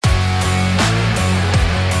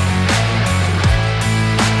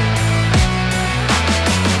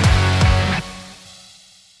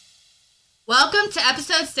Welcome to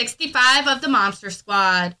episode 65 of the MOMster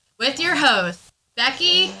Squad with your hosts,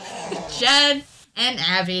 Becci, Jenn, and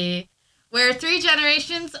Abby, where three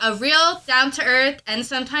generations of real, down-to-earth, and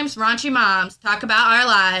sometimes raunchy moms talk about our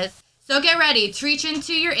lives. So get ready to reach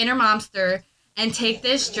into your inner momster and take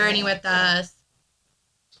this journey with us.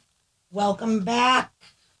 Welcome back.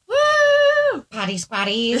 Woo! Potty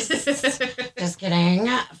squatties. Just kidding.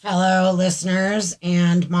 Fellow listeners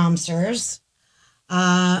and momsters.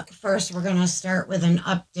 First, we're going to start with an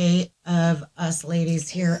update of us ladies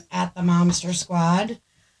here at the MOMster Squad.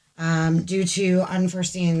 Due to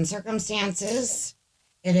unforeseen circumstances,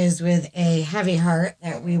 it is with a heavy heart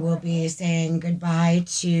that we will be saying goodbye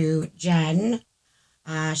to Jenn.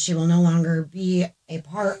 She will no longer be a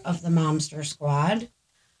part of the MOMster Squad.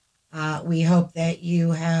 We hope that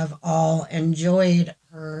you have all enjoyed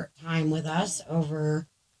her time with us over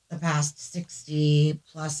the past 60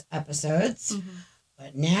 plus episodes. Mm-hmm.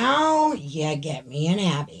 But now you get me and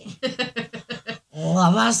Abby.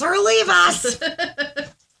 Love us or leave us.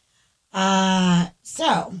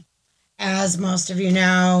 So, as most of you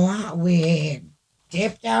know, we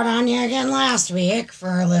dipped out on you again last week for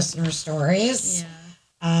our listener stories.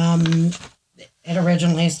 Yeah. It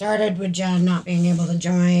originally started with Jenn not being able to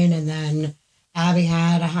join, and then Abby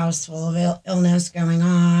had a house full of illness going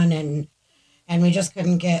on, and we just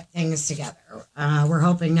couldn't get things together. We're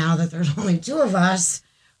hoping now that there's only two of us,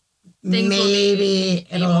 maybe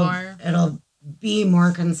it'll be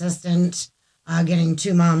more consistent, getting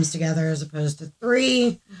two moms together as opposed to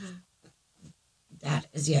three. Mm-hmm. That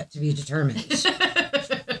is yet to be determined.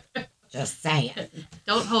 Just saying.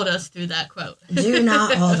 Don't hold us through that quote. Do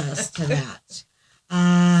not hold us to that.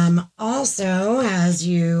 Also, as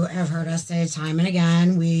you have heard us say time and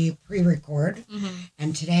again, we pre-record. Mm-hmm.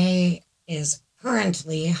 And today is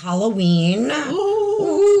currently Halloween.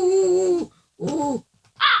 Ooh. Ooh.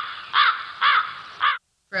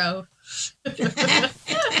 Bro.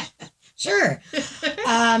 Sure.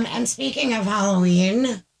 And speaking of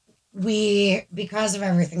Halloween, because of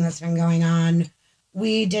everything that's been going on,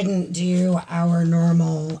 we didn't do our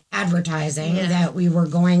normal advertising that we were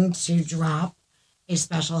going to drop a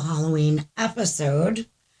special Halloween episode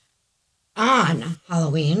on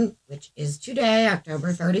Halloween, which is today,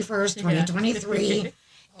 October 31st, 2023.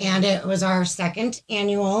 And it was our second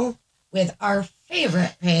annual with our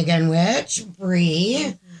favorite pagan witch,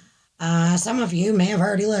 Bree. Some of you may have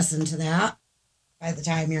already listened to that by the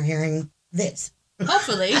time you're hearing this.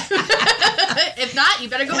 Hopefully. If not, you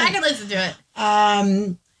better go back and listen to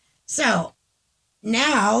it. So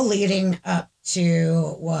now leading up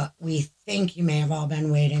to what we think you may have all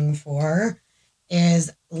been waiting for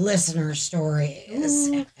is listener stories.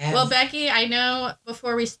 Well, Becci, I know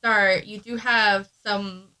before we start, you do have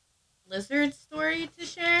some lizard story to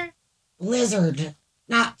share. Lizard,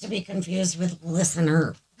 not to be confused with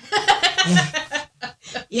listener.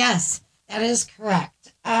 Yes, that is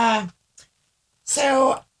correct.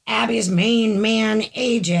 So Abby's main man,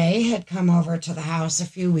 AJ, had come over to the house a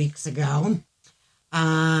few weeks ago.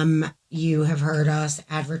 You have heard us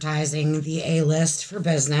advertising the A-list for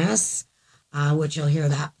business, which you'll hear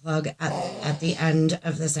that plug at the end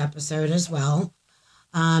of this episode as well.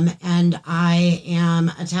 And I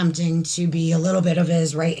am attempting to be a little bit of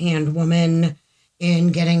his right-hand woman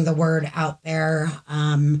in getting the word out there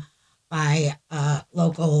by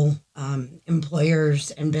local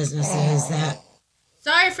employers and businesses that...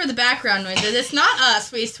 Sorry for the background noises. It's not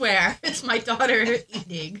us, we swear. It's my daughter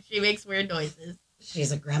eating. She makes weird noises.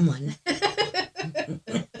 She's a gremlin.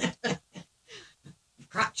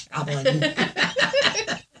 Crotch goblin.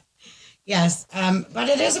 Yes, but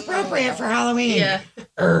it is appropriate for Halloween. Yeah.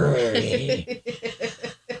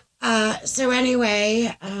 So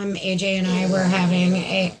anyway, AJ and I were having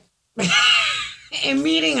a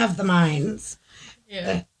meeting of the minds.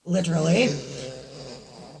 Yeah. Literally.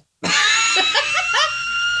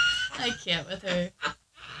 I can't with her.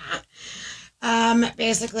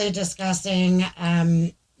 Basically discussing,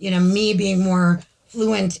 me being more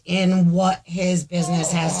fluent in what his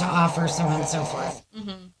business has to offer, so on and so forth.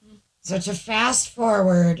 Mm-hmm. So to fast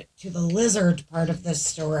forward to the lizard part of this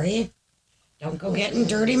story, don't go getting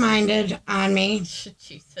dirty-minded on me.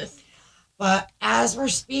 Jesus. But as we're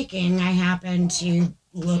speaking, I happen to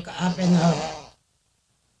look up in the...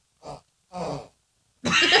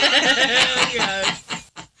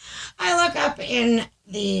 I look up in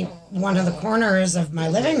one of the corners of my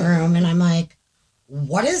living room, and I'm like,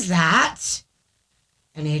 what is that?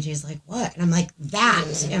 And AJ's like, what? And I'm like,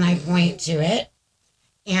 that. And I point to it.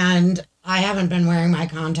 And I haven't been wearing my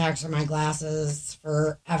contacts or my glasses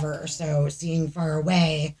forever. So seeing far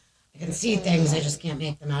away, I can see things. I just can't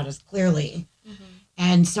make them out as clearly. Mm-hmm.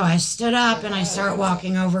 And so I stood up and I start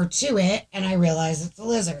walking over to it, and I realize it's a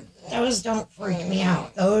lizard. Those don't freak me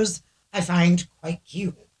out. Those I find quite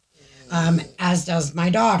cute, as does my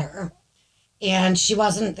daughter. And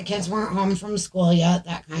the kids weren't home from school yet,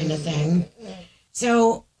 that kind of thing.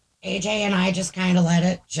 So AJ and I just kind of let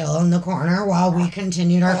it chill in the corner while we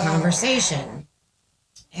continued our conversation.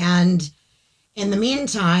 And in the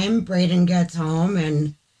meantime, Brayden gets home,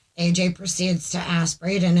 and AJ proceeds to ask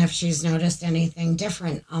Brayden if she's noticed anything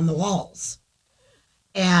different on the walls.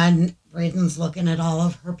 And Brayden's looking at all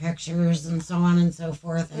of her pictures and so on and so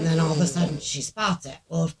forth, and then all of a sudden she spots it.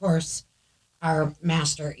 Well, of course, our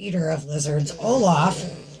master eater of lizards, Olaf,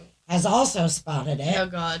 has also spotted it. Oh,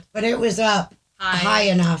 God. But it was up high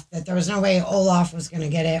enough that there was no way Olaf was going to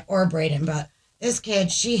get it, or Brayden. But this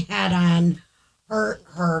kid, she had on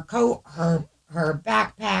her coat, her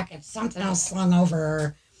backpack, and something else slung over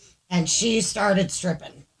her, and she started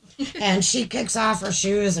stripping. And she kicks off her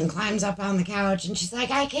shoes and climbs up on the couch, and she's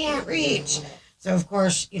like, I can't reach. So, of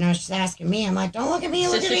course, she's asking me. I'm like, don't look at me,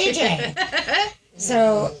 look at AJ.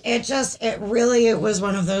 So it was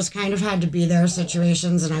one of those kind of had to be there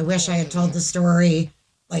situations, and I wish I had told the story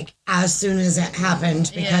like as soon as it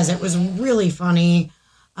happened, because it was really funny.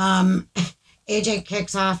 AJ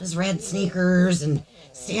kicks off his red sneakers and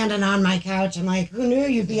standing on my couch. I'm like, who knew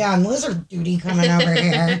you'd be on lizard duty coming over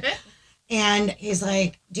here? And he's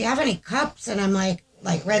like, do you have any cups? And I'm like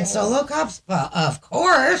red Solo cups? But of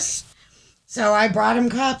course. So I brought him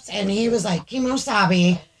cups, and he was like,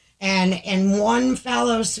 Kimosabi. And in one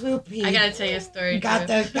fellow swoop, I gotta tell you a story. Got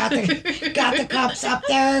the cups up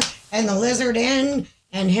there, and the lizard in,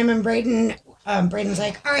 and him and Brayden. Brayden's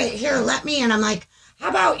like, all right, here, let me. And I'm like, how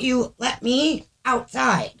about you let me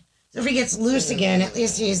outside? So if he gets loose again, at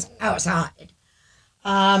least he's outside.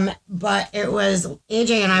 But it was,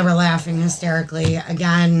 AJ and I were laughing hysterically.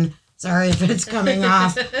 Again, sorry if it's coming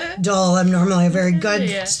off dull. I'm normally a very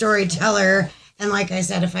good storyteller. And like I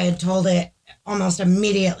said, if I had told it almost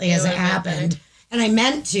immediately as it happened, and I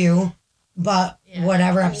meant to, but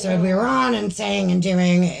whatever episode we were on and saying and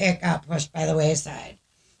doing, it got pushed by the wayside.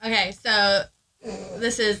 Okay, so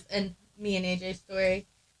this is me and AJ's story.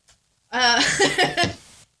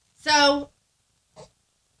 So,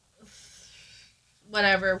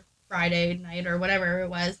 whatever, Friday night or whatever it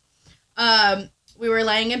was, we were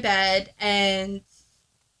laying in bed, and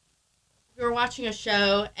we were watching a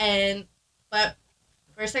show, but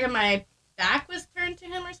for a second my back was turned to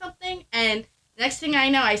him or something, and next thing I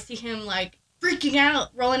know, I see him like freaking out,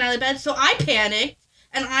 rolling out of bed. So I panicked,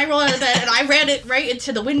 and I rolled out of bed, and I ran it right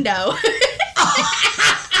into the window.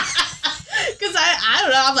 Because I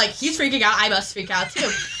don't know, I'm like, he's freaking out, I must freak out too.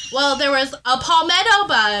 Well, there was a palmetto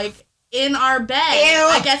bug in our bed. Ew.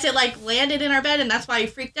 I guess it like landed in our bed, and that's why he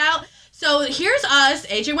freaked out. So here's us.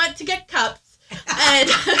 AJ went to get cups, and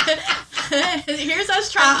here's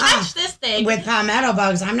us trying to catch this thing. With palmetto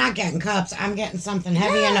bugs, I'm not getting cups. I'm getting something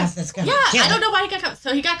heavy enough that's going to kill I don't know why he got cups.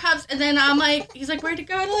 So he got cups, and then I'm like, he's like, where'd it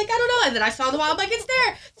go? And I'm like, I don't know. And then I saw the wild bug, it's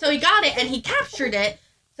there. So he got it, and he captured it.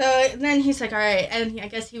 So then he's like, all right. And I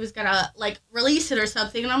guess he was going to, like, release it or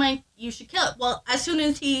something. And I'm like, you should kill it. Well, as soon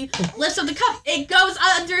as he lifts up the cup, it goes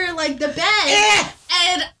under, like, the bed.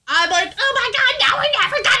 And I'm like, oh, my God, now we're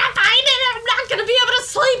never going to find it. I'm not going to be able to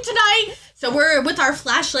sleep tonight. So we're with our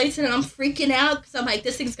flashlights, and I'm freaking out because I'm like,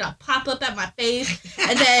 this thing's going to pop up at my face.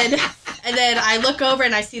 And then I look over,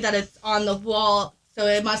 and I see that it's on the wall. So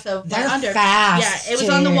it must have went under. Fast, it was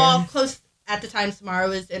on the wall close. At the time, Samara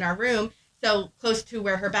was in our room. So close to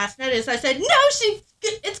where her bassinet is. I said, no, it's going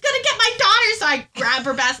to get my daughter. So I grab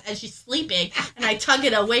her bassinet, and she's sleeping. And I tug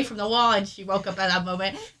it away from the wall, and she woke up at that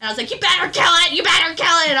moment. And I was like, you better kill it. You better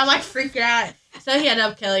kill it. And I'm like freaking out. So he ended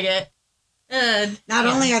up killing it. And not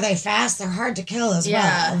only are they fast, they're hard to kill as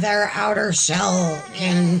well. Their outer shell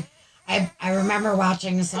can... I remember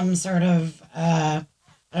watching some sort of, I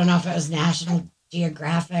don't know if it was National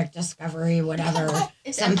Geographic, Discovery, whatever.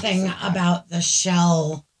 Something about the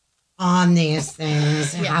shell on these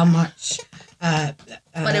things, how much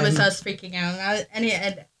but it was us freaking out,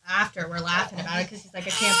 and after we're laughing about it because he's like, I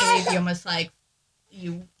can't believe you almost like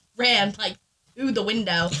you ran like through the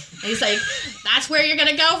window. And he's like, that's where you're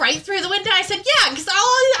gonna go, right through the window? I said, yeah, because all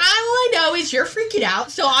I know is you're freaking out,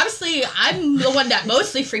 so obviously I'm the one that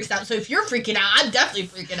mostly freaks out. So if you're freaking out, I'm definitely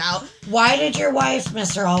freaking out. Why did your wife,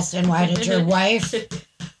 Mr. Alston,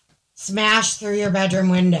 smash through your bedroom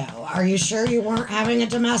window? Are you sure you weren't having a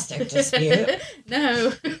domestic dispute?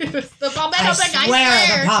 No. It was the palmetto bug, I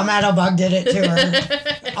swear the palmetto bug did it to her.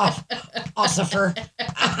 Ossifer.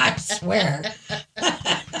 I swear.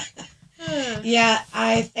 Yeah,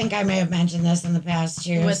 I think I may have mentioned this in the past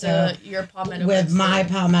too. With your Palmetto. With my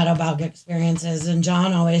Palmetto bug experiences, and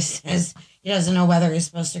John always says he doesn't know whether he's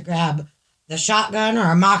supposed to grab the shotgun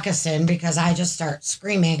or a moccasin because I just start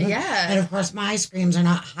screaming. Yeah. And of course, my screams are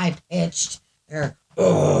not high pitched; they're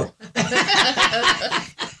oh.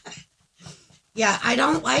 Yeah, I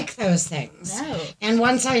don't like those things. No. And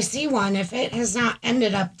once I see one, if it has not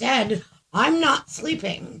ended up dead, I'm not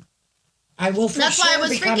sleeping. I will for That's sure why I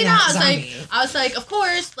was become freaking that out. zombie. I was like, of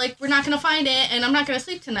course, like, we're not going to find it, and I'm not going to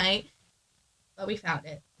sleep tonight. But we found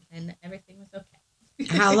it, and everything was okay.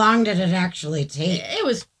 How long did it actually take? It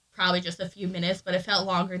was probably just a few minutes, but it felt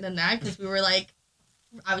longer than that because we were like,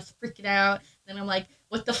 I was freaking out. Then I'm like,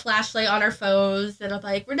 with the flashlight on our phones, and I'm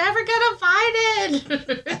like, we're never going to find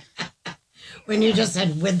it. When you just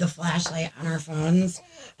said with the flashlight on our phones,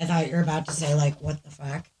 I thought you were about to say, like, what the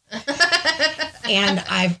fuck? And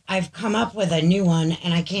I've come up with a new one,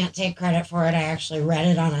 and I can't take credit for it. I actually read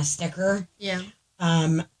it on a sticker. Yeah.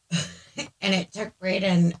 And it took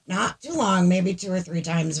Brayden not too long, maybe 2 or 3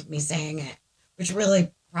 times of me saying it, which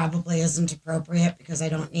really probably isn't appropriate because I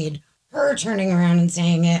don't need her turning around and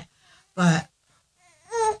saying it. But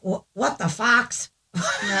what the fox?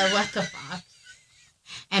 No, what the fox?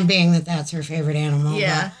 And being that that's her favorite animal.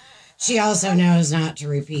 Yeah. She also knows not to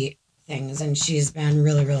repeat things, and she's been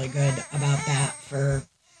really, really good about that for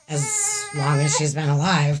as long as she's been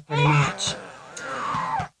alive, pretty much.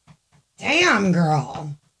 Damn,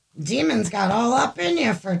 girl. Demons got all up in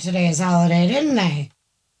you for today's holiday, didn't they?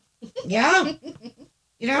 Yeah?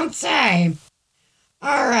 You don't say.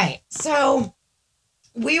 All right, so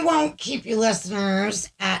we won't keep you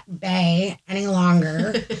listeners at bay any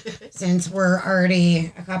longer since we're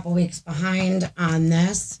already a couple weeks behind on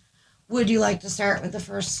this. Would you like to start with the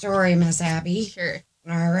first story, Miss Abby? Sure.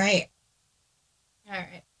 All right. All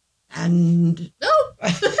right. And... Oh!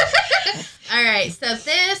 All right, so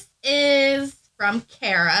this is from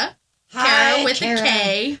Kara. Hi, Kara with Kara. a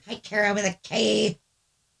K. Hi, Kara with a K.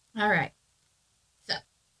 All right. So,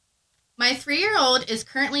 my 3-year-old is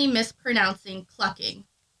currently mispronouncing clucking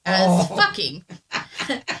as fucking.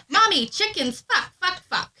 Mommy, chickens, fuck, fuck,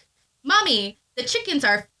 fuck. Mommy, the chickens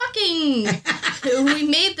are fucking. We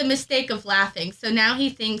made the mistake of laughing, so now he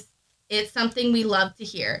thinks it's something we love to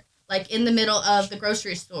hear. Like in the middle of the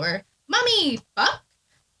grocery store. Mommy, fuck?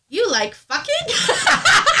 You like fucking?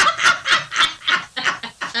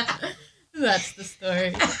 That's the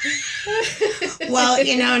story. Well,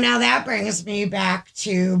 you know, now that brings me back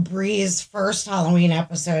to Bree's first Halloween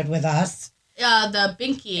episode with us. The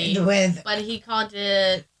Binky. With... But he called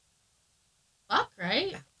it... Fuck,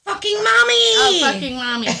 right? Fucking mommy! Oh, fucking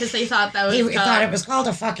mommy, because they thought that was... He thought it was called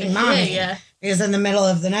a fucking mommy. Yeah. Because in the middle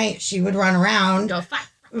of the night, she would run around... Go, fuck.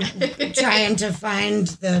 trying to find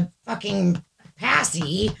the fucking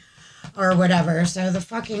passy or whatever. So the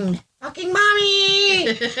fucking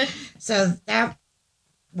mommy. So that,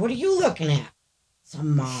 what are you looking at,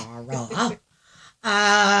 Samara?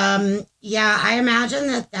 Yeah, I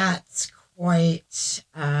imagine that's quite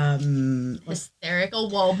hysterical.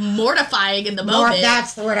 Well, mortifying in the moment.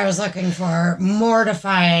 That's the word I was looking for.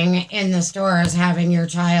 Mortifying in the stores, having your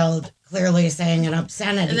child clearly saying an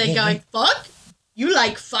obscenity and then going, fuck. You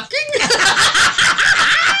like fucking?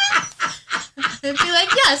 I'd be like,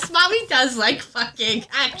 yes, mommy does like fucking,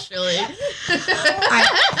 actually.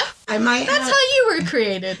 I might That's how you were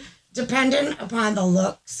created. Dependent upon the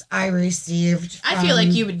looks I received. I feel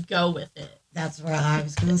like you would go with it. That's what I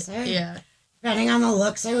was going to say. Yeah. Depending on the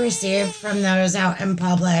looks I received from those out in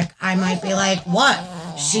public, I might be like, what?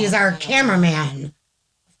 She's our cameraman.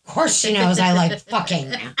 Of course she knows I like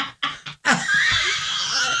fucking.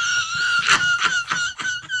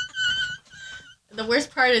 The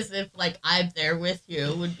worst part is if, like, I'm there with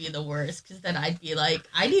you would be the worst, because then I'd be like,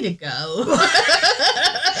 I need to go. I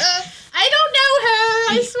don't know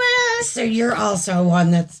her, I swear. So you're also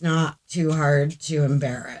one that's not too hard to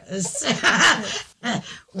embarrass,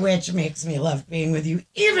 which makes me love being with you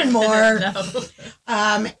even more. No.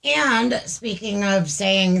 And speaking of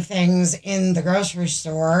saying things in the grocery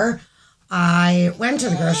store, I went to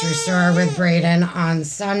the grocery store with Brayden on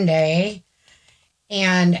Sunday,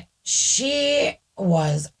 and she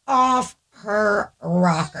was off her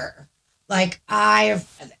rocker. Like,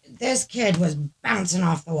 this kid was bouncing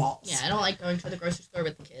off the walls. Yeah, I don't like going to the grocery store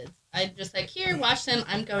with the kids. I'm just like, here, watch them.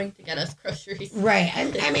 I'm going to get us groceries. Right.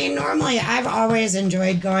 I mean, normally I've always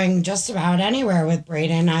enjoyed going just about anywhere with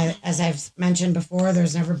Brayden. As I've mentioned before,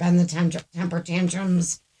 there's never been the temper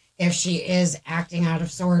tantrums. If she is acting out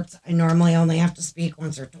of sorts, I normally only have to speak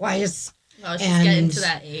once or twice. Oh, she's getting to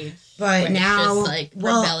that age. But now, it's just like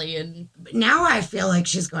rebellion. Now I feel like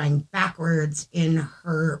she's going backwards in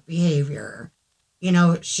her behavior. You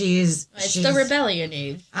know, she's the rebellion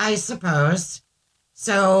age, I suppose.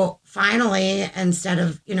 So finally, instead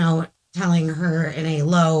of, you know, telling her in a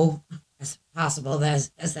low, as possible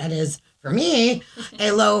as that is for me,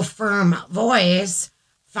 a low, firm voice,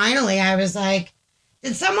 finally I was like,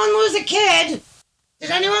 did someone lose a kid? Did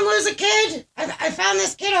anyone lose a kid? I found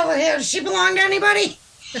this kid over here. Does she belong to anybody?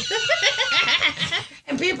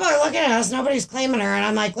 And people are looking at us. Nobody's claiming her. And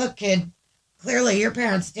I'm like, look, kid, clearly your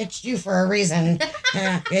parents ditched you for a reason.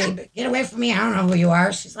 Get away from me. I don't know who you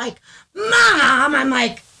are. She's like, Mom. I'm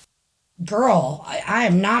like, girl, I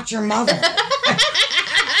am not your mother.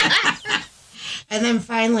 And then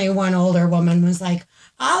finally one older woman was like,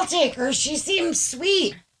 I'll take her. She seems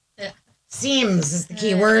sweet. Seems is the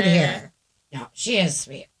key word here. No, she is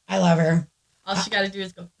sweet. I love her. All she got to do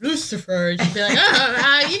is go, Lucifer. And she'd be like,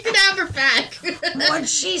 you can have her back. What'd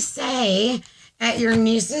she say at your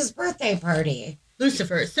niece's birthday party?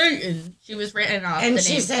 Lucifer, Satan. She was written off. And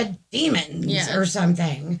she said demons or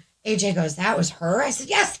something. AJ goes, that was her? I said,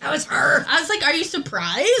 yes, that was her. I was like, are you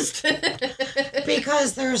surprised?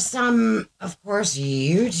 Because there's some, of course,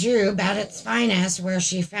 YouTube at its finest where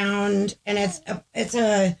she found, and it's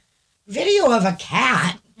a video of a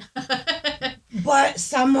cat. But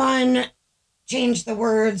someone changed the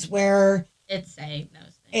words where it's saying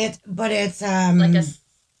those it's things. like a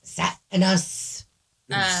Satanus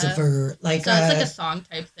Lucifer, like so it's like a song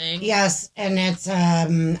type thing. Yes, and it's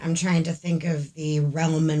I'm trying to think of the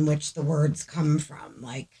realm in which the words come from,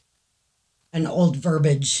 like an old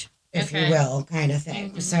verbiage, if you will, kind of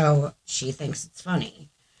thing. Mm-hmm. So she thinks it's funny,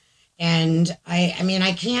 and I mean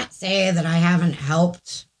I can't say that I haven't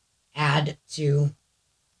helped add to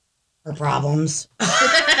her problems.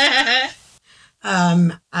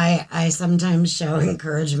 I sometimes show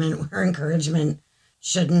encouragement where encouragement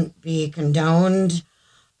shouldn't be condoned.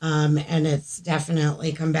 And it's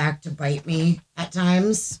definitely come back to bite me at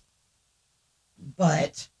times.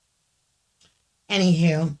 But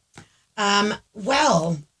anywho,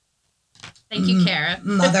 well, thank you, Kara.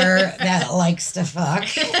 Mother that likes to fuck.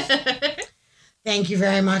 Thank you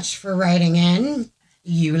very much for writing in.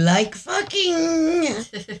 You like fucking.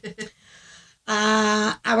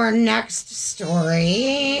 Our next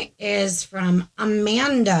story is from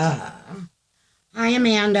Amanda. Hi,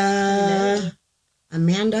 Amanda. Hello.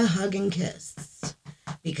 Amanda, hug and kiss.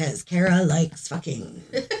 Because Kara likes fucking.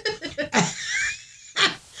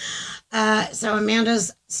 So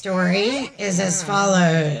Amanda's story is as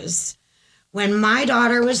follows. When my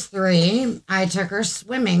daughter was 3, I took her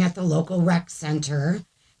swimming at the local rec center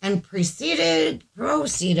and proceeded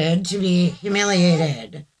to be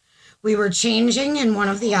humiliated. We were changing in one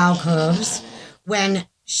of the alcoves when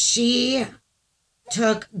she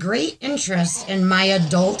took great interest in my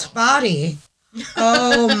adult body.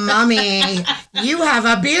 Oh, Mommy, you have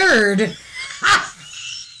a beard.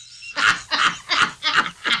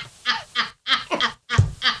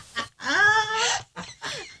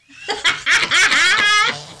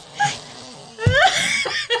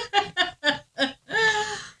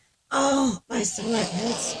 Oh, my stomach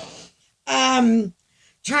hurts.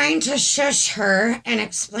 Trying to shush her and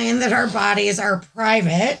explain that our bodies are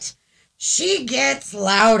private, she gets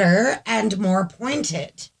louder and more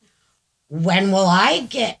pointed. When will I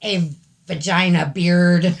get a vagina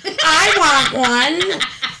beard? I want one.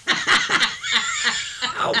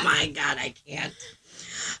 Oh my God, I can't.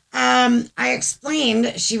 I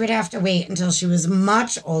explained she would have to wait until she was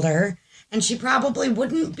much older and she probably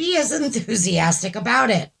wouldn't be as enthusiastic about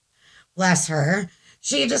it. Bless her.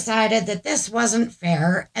 She decided that this wasn't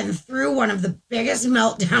fair and threw one of the biggest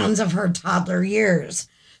meltdowns of her toddler years,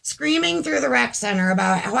 screaming through the rec center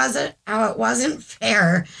about how it wasn't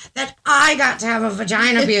fair that I got to have a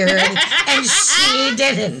vagina beard and she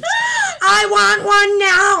didn't. I want one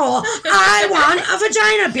now. I want a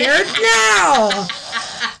vagina beard now.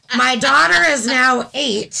 My daughter is now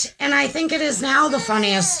 8, and I think it is now the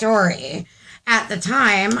funniest story. At the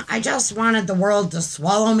time, I just wanted the world to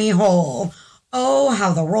swallow me whole. Oh,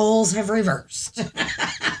 how the roles have reversed.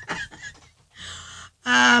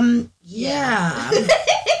 Yeah.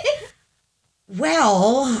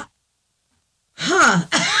 Well,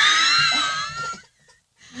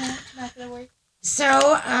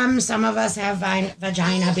 So, some of us have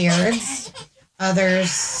vagina beards.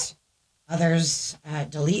 Others,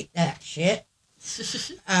 delete that shit.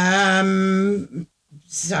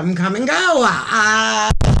 Some come and go.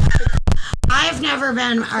 I've never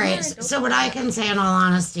been, all right, so what I can say in all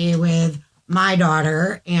honesty with my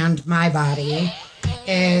daughter and my body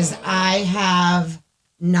is I have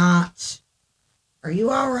not Are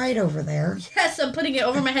you all right over there? Yes, I'm putting it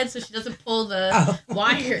over my head so she doesn't pull the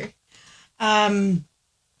wire. I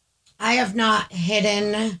have not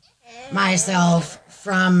hidden myself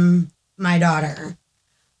from my daughter.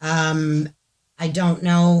 I don't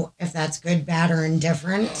know if that's good, bad, or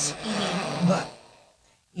indifferent, but,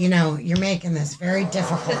 you know, you're making this very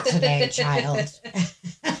difficult today, child.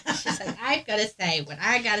 She's like, I gotta say what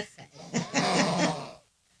I gotta say.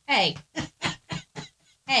 Hey.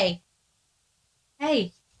 Hey.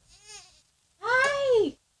 Hey.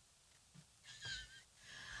 Hi.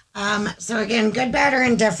 So again, good, bad, or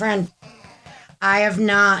indifferent. I have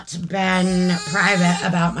not been private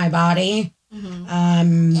about my body. I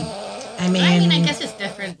mean, I guess it's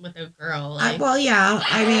different with a girl. Like. Well, yeah.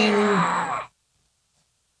 I mean,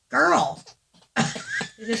 girl.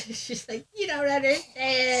 She's like, you don't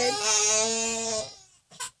understand.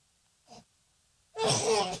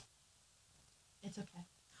 It's okay.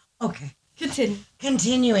 Okay.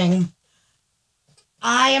 Continuing.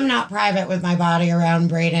 I am not private with my body around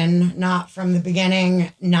Brayden. Not from the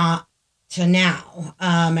beginning, not to now.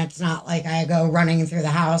 It's not like I go running through the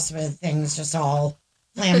house with things just all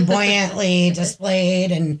flamboyantly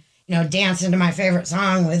displayed and, you know, dancing to my favorite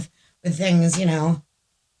song with things, you know,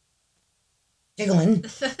 jiggling.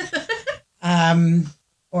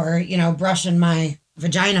 Or, you know, brushing my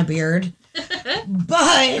vagina beard.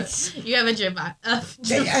 But you have an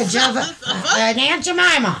Aunt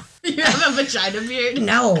Jemima. You have a vagina beard?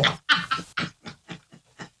 No.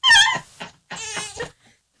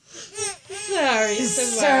 Sorry,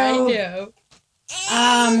 so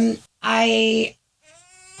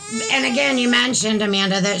and again, you mentioned,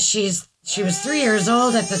 Amanda, that she was 3 years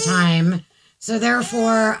old at the time. So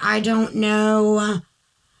therefore, I don't know,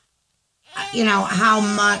 you know, how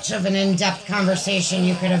much of an in-depth conversation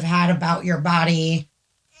you could have had about your body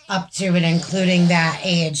up to and including that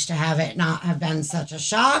age to have it not have been such a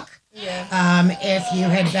shock. Yeah. If you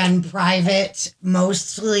had been private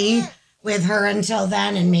mostly with her until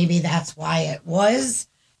then, and maybe that's why it was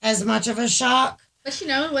as much of a shock. But you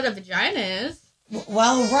know what a vagina is.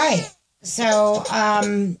 Well, right. So,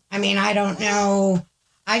 I mean, I don't know.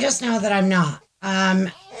 I just know that I'm not.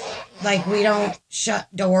 Like, we don't shut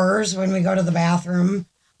doors when we go to the bathroom.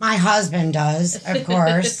 My husband does, of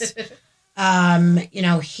course. You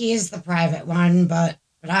know, he's the private one, but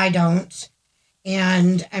I don't.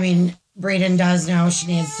 And, I mean, Brayden does know she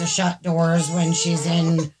needs to shut doors when she's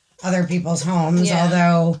in other people's homes,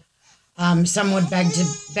 although some would beg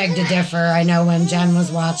to differ. I know when Jenn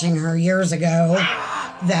was watching her years ago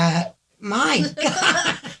that, my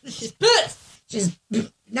God, she's pissed. She's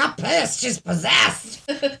not pissed, she's possessed.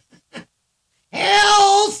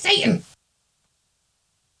 Hail Satan!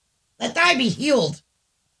 Let thy be healed.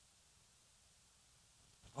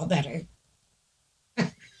 All better.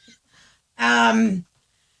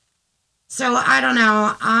 So I don't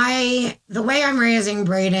know. The way I'm raising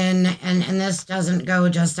Brayden, and this doesn't go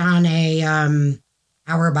just on a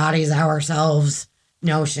our bodies, ourselves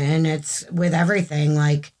notion. It's with everything.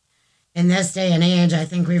 Like, in this day and age, I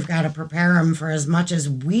think we've got to prepare them for as much as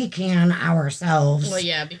we can ourselves. Well,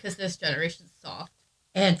 yeah, because this generation's soft.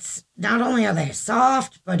 It's not only are they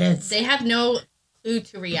soft, but they have no clue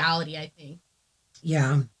to reality, I think.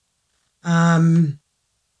 Yeah.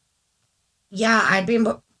 Yeah, I'd be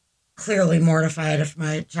clearly mortified if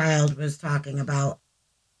my child was talking about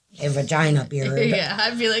a vagina beard. Yeah,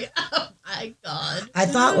 I'd be like, oh my God. I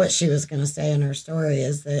thought what she was going to say in her story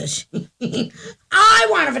is that I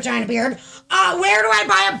want a vagina beard. Where do I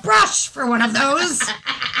buy a brush for one of those?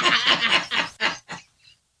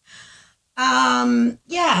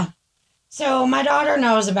 Yeah. So my daughter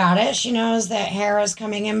knows about it. She knows that hair is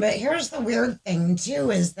coming in. But here's the weird thing,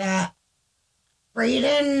 too, is that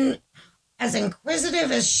Brayden, as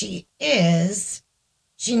inquisitive as she is,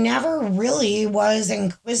 she never really was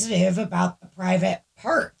inquisitive about the private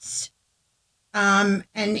parts. And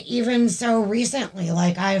even so recently,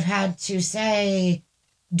 like, I've had to say,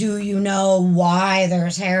 do you know why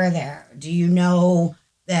there's hair there? Do you know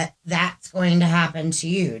that that's going to happen to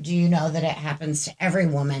you? Do you know that it happens to every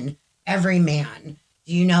woman, every man?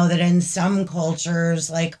 Do you know that in some cultures,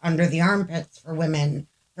 like under the armpits for women,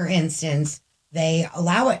 for instance, they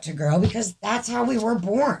allow it to grow because that's how we were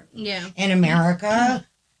born. Yeah. In America,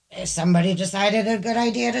 somebody decided a good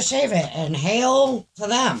idea to shave it, and hail to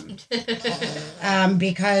them.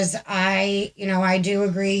 Because I do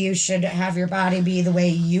agree you should have your body be the way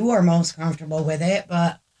you are most comfortable with it,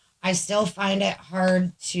 but I still find it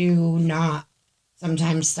hard to not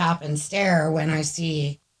sometimes stop and stare when I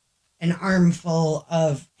see an armful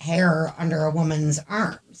of hair under a woman's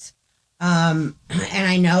arms. And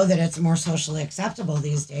I know that it's more socially acceptable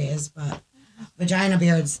these days, but vagina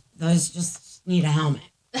beards, those just need a helmet.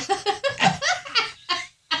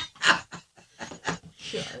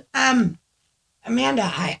 Sure. Amanda,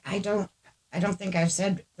 I don't think I've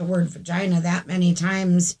said the word vagina that many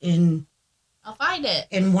times in I'll find it.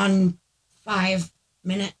 in one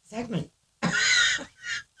 5-minute segment.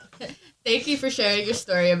 Thank you for sharing your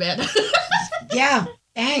story, Amanda. Yeah,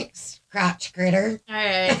 thanks, crotch critter. All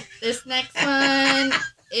right. This next one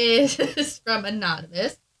is from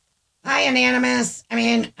Anonymous. Hi, Anonymous. All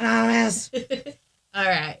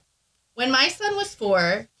right. When my son was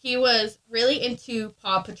 4, he was really into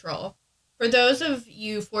Paw Patrol. For those of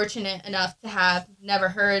you fortunate enough to have never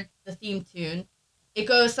heard the theme tune, it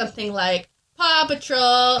goes something like, Paw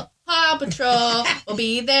Patrol, we'll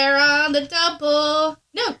be there on the double.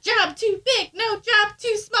 No job too big, no job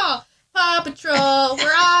too small. Paw Patrol,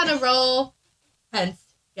 we're on a roll.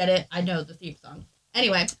 Hence, get it? I know the theme song.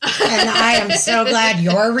 Anyway. And I am so glad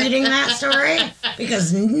you're reading that story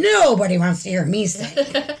because nobody wants to hear me say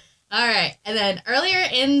it. All right. And then earlier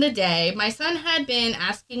in the day, my son had been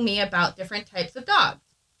asking me about different types of dogs.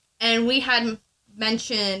 And we had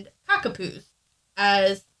mentioned cockapoos.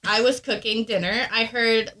 As I was cooking dinner, I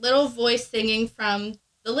heard little voice singing from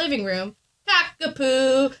the living room,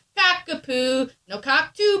 cockapoo, cockapoo, no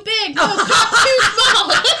cock too big, no cock too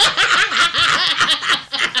small.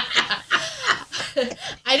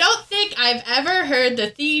 I don't think I've ever heard the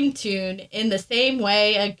theme tune in the same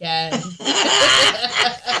way again.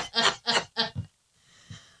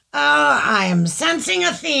 Oh, I am sensing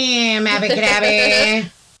a theme, Abby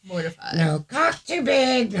Cadabby. Mortified. No cock too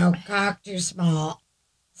big, no cock too small.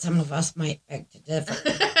 Some of us might beg to differ.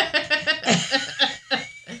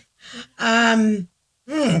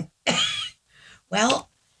 Well,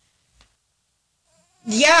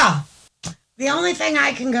 yeah. The only thing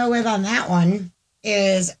I can go with on that one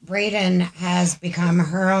is Brayden has become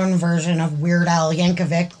her own version of Weird Al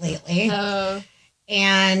Yankovic lately. Oh.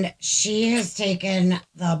 And she has taken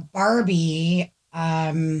the Barbie,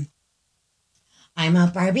 I'm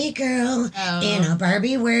a Barbie girl in a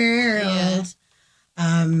Barbie world. Yeah.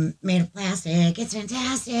 Made of plastic. It's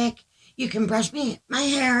fantastic. You can brush my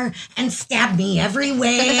hair and stab me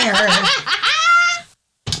everywhere.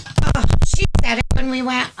 She said it when we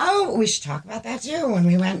went. Oh, we should talk about that too. When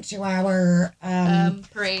we went to our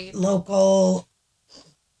parade, local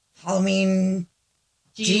Halloween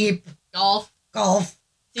Jeep golf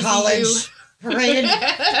college parade.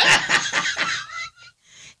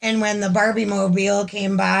 And when the Barbie mobile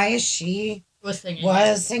came by, she was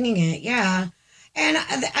singing it. Yeah. And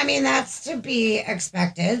I mean, that's to be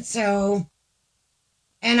expected. So,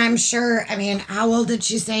 and I'm sure, I mean, how old did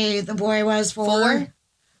she say the boy was? 4?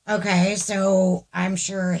 Okay. So I'm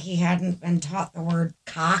sure he hadn't been taught the word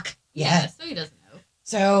cock yet. Yeah, so he doesn't know.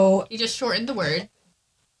 So he just shortened the word.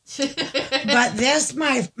 But this,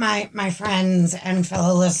 my friends and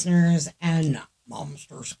fellow listeners and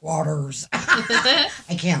MOMster Squatters,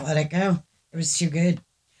 I can't let it go. It was too good.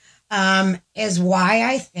 Is why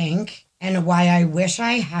I think and why I wish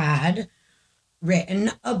I had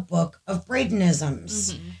written a book of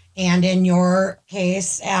Braydenisms. Mm-hmm. And in your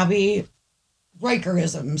case, Abby,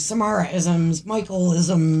 Rikerisms, Samara-isms,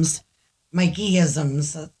 Michael-isms,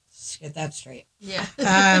 Mikey-isms. Let's get that straight. Yeah.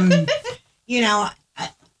 You know,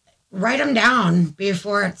 write them down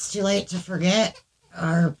before it's too late to forget.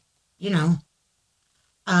 Or, you know,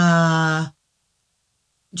 John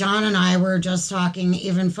and I were just talking,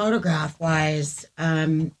 even photograph-wise,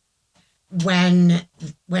 when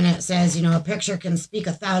it says, you know, a picture can speak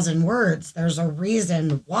 1,000 words, there's a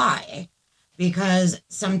reason why. Because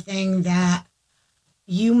something that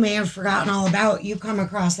you may have forgotten all about, you come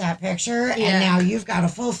across that picture, and now you've got a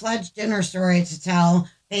full-fledged dinner story to tell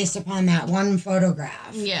based upon that one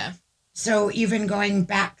photograph. Yeah. So even going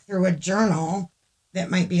back through a journal that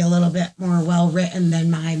might be a little bit more well-written than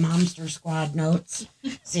my MOMster Squad notes.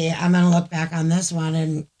 See, I'm going to look back on this one,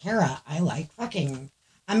 and Kara, I like fucking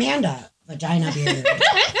Amanda, vagina beard.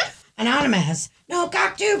 Anonymous, no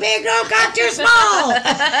cock too big, no cock too small.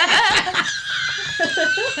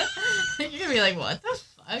 You're going to be like, what the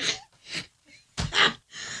fuck?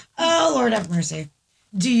 Oh, Lord have mercy.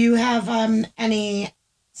 Do you have any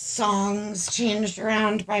songs changed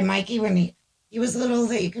around by Mikey when he was little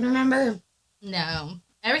that you can remember? No.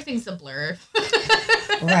 Everything's a blur.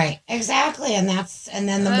 Right. Exactly. And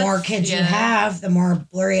then the more kids you have, the more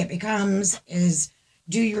blurry it becomes.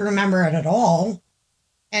 Do you remember it at all?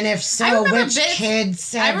 And if so, which kid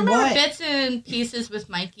said what? I remember bits and pieces with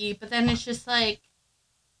Mikey, but then it's just like,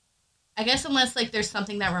 I guess unless like there's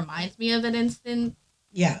something that reminds me of an instant,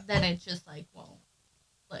 then it's just like, won't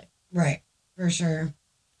click. Right. For sure.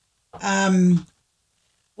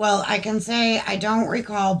 Well, I can say I don't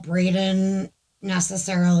recall Braden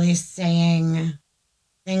necessarily saying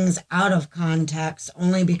things out of context,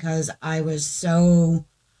 only because I was so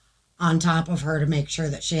on top of her to make sure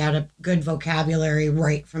that she had a good vocabulary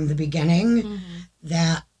right from the beginning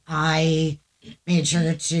that I made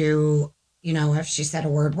sure to, if she said a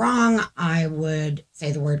word wrong, I would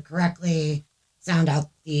say the word correctly, sound out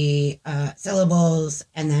the syllables,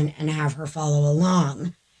 and have her follow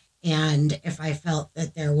along. And if I felt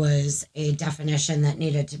that there was a definition that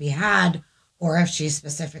needed to be had, or if she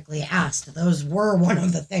specifically asked, those were one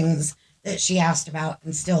of the things that she asked about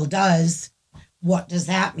and still does. What does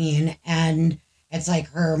that mean? And it's like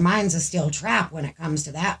her mind's a steel trap when it comes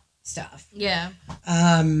to that stuff. Yeah.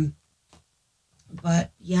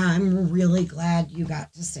 But yeah, I'm really glad you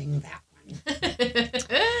got to sing that one.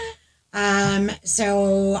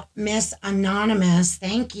 So Miss Anonymous,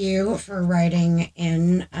 thank you for writing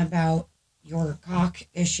in about your cock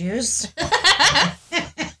issues.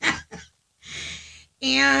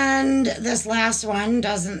 And this last one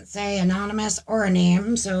doesn't say anonymous or a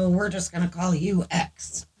name, so we're just going to call you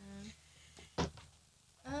X.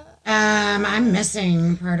 I'm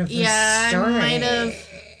missing part of this story. I might have.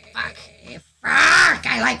 Fuck!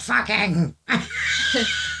 I like fucking.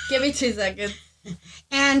 Give me 2 seconds.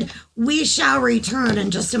 And we shall return in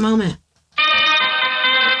just a moment.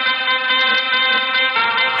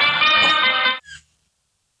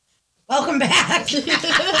 Welcome back.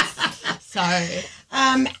 Sorry.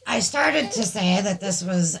 I started to say that this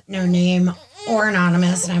was no name or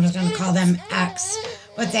anonymous, and I was going to call them X,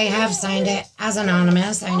 but they have signed it as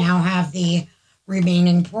anonymous. I now have the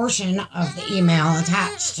remaining portion of the email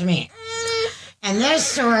attached to me. And this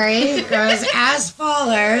story goes as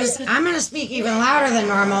follows. I'm going to speak even louder than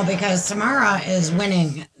normal because Tamara is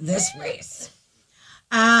winning this race.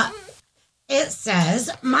 It says,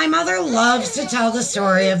 my mother loves to tell the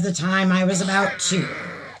story of the time I was about 2.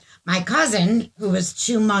 My cousin, who was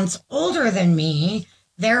 2 months older than me,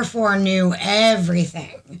 therefore knew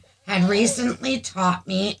everything, had recently taught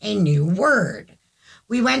me a new word.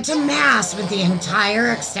 We went to Mass with the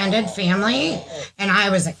entire extended family, and I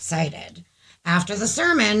was excited. After the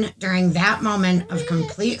sermon, during that moment of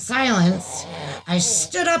complete silence, I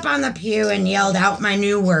stood up on the pew and yelled out my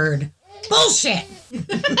new word, bullshit.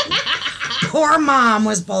 Poor Mom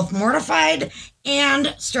was both mortified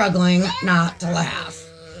and struggling not to laugh.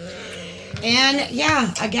 And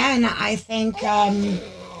yeah, again, I think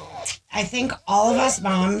all of us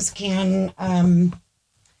moms can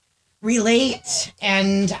relate.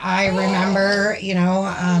 And I remember,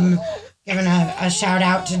 giving a shout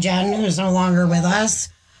out to Jenn, who's no longer with us,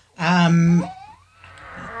 about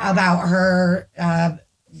her,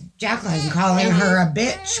 Jacqueline calling her a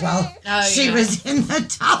bitch while she was in the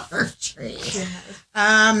Dollar Tree.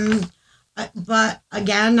 Yeah. But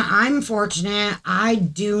again, I'm fortunate. I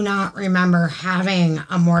do not remember having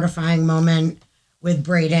a mortifying moment with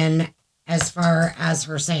Braden as far as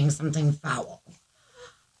her saying something foul.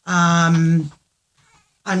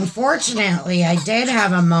 Unfortunately, I did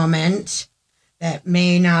have a moment that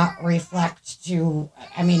may not reflect to, you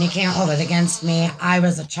can't hold it against me. I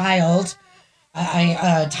was a child,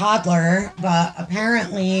 a toddler, but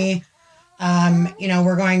apparently,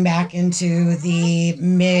 we're going back into the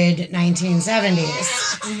mid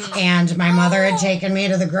 1970s, and my mother had taken me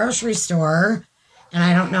to the grocery store, and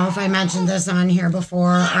I don't know if I mentioned this on here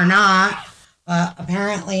before or not, but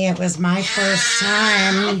apparently it was my first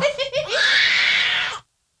time.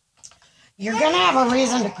 You're going to have a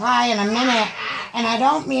reason to cry in a minute, and I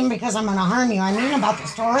don't mean because I'm going to harm you. I mean about the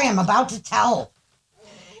story I'm about to tell.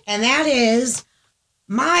 And that is,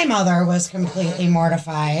 my mother was completely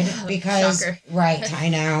mortified because, Shocker. Right, I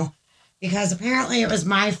know, because apparently it was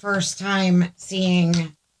my first time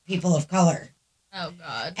seeing people of color. Oh,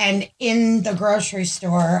 God. And in the grocery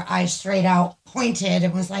store, I straight out pointed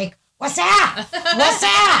and was like, what's that? What's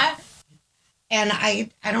that? And I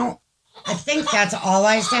think that's all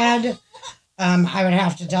I said. I would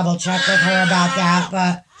have to double check with her about that,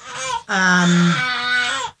 but,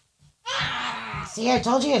 see, I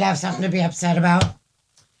told you you'd have something to be upset about.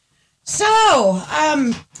 So,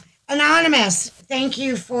 Anonymous, thank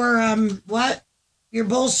you for, what? Your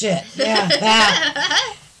bullshit. Yeah, that.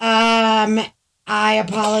 I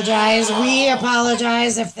apologize. We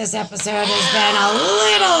apologize if this episode has been a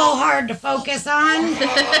little hard to focus on.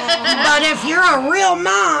 But if you're a real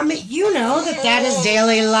mom, you know that is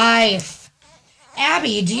daily life.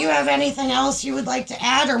 Abby, do you have anything else you would like to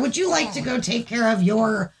add, or would you like to go take care of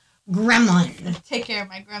your gremlin? Take care of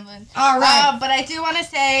my gremlin. All right. But I do want to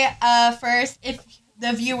say, first, if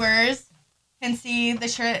the viewers can see the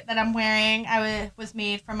shirt that I'm wearing, was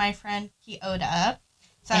made from my friend Kyoda.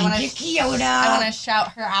 So Thank you, Kyoto. I want to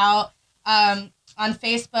shout her out. On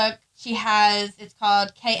Facebook, it's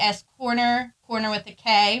called KS Corner with a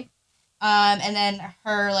K. And then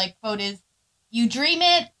her quote is, "You dream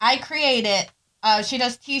it, I create it." She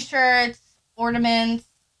does t-shirts, ornaments,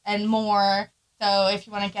 and more. So if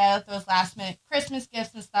you want to get those last minute Christmas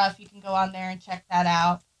gifts and stuff, you can go on there and check that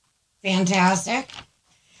out. Fantastic.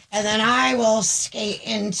 And then I will skate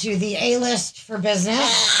into the A-list for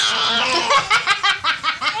business.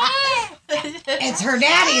 It's her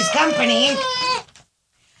daddy's company.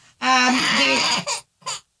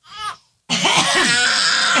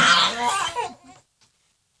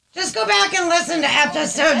 Just go back and listen to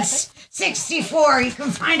episode 64. You can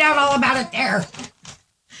find out all about it there.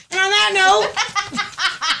 And on that note...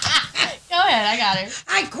 Go ahead, I got her.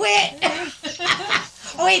 I quit.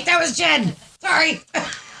 Oh, wait, that was Jenn. Sorry.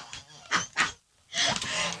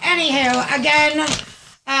 Anywho, again,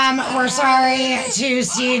 we're sorry to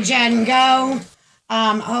see Jenn go.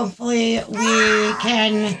 Hopefully we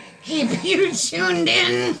can keep you tuned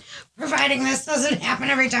in, providing this doesn't happen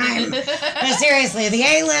every time. But seriously, the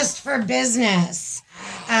A-list for business.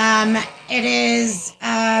 It is,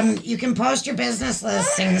 you can post your business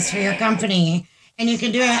listings for your company, and you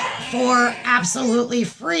can do it for absolutely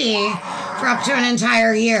free for up to an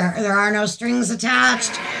entire year. There are no strings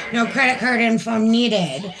attached, no credit card info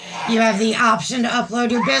needed. You have the option to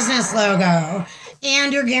upload your business logo,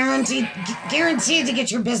 and you're guaranteed to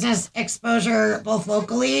get your business exposure both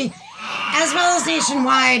locally as well as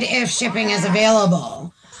nationwide if shipping is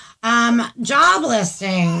available. Job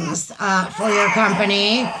listings for your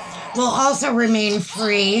company will also remain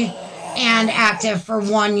free and active for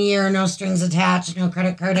 1 year, no strings attached, no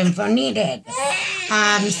credit card info needed.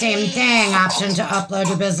 Same thing, option to upload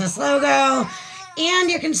your business logo,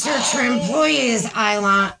 and you can search for employees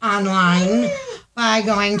online by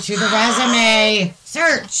going to the resume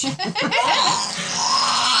search.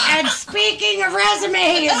 And speaking of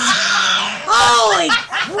resumes, holy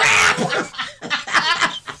crap!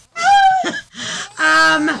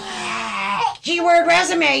 Keyword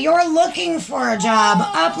resume. You're looking for a job.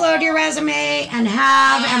 Upload your resume and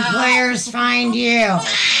have employers find you.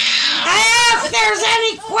 If there's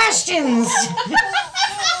any questions,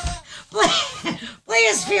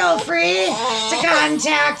 please feel free to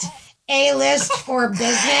contact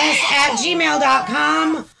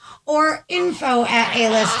alistforbusiness@gmail.com or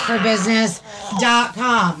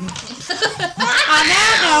info@alistforbusiness.com. On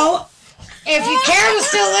that note, if you care to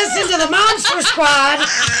still listen to the MOMster Squad,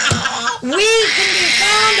 we can be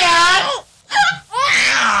found at...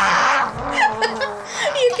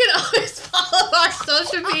 You can always follow our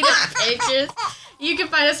social media pages. You can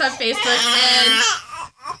find us on Facebook and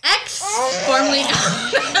X, formerly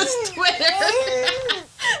known as Twitter,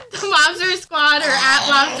 the MOMster Squad, or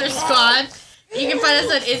 @MOMster Squad. You can find us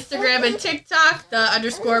on Instagram and TikTok, the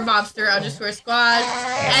 _MOMster_squad.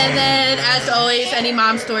 And then, as always, any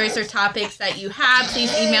mom stories or topics that you have,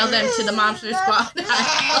 please email them to the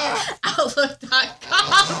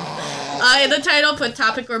MOMstersSquad@outlook.com. In the title, put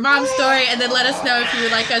topic or mom story, and then let us know if you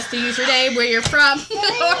would like us to use your name, where you're from, or if you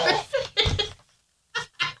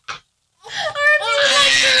would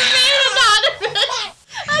like to remain anonymous.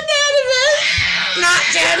 Not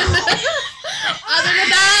Jenn. Other than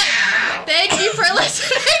that, thank you for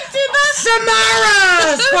listening to the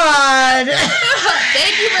Samara Squad.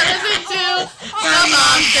 Thank you for listening to the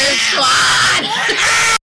MOMster Squad.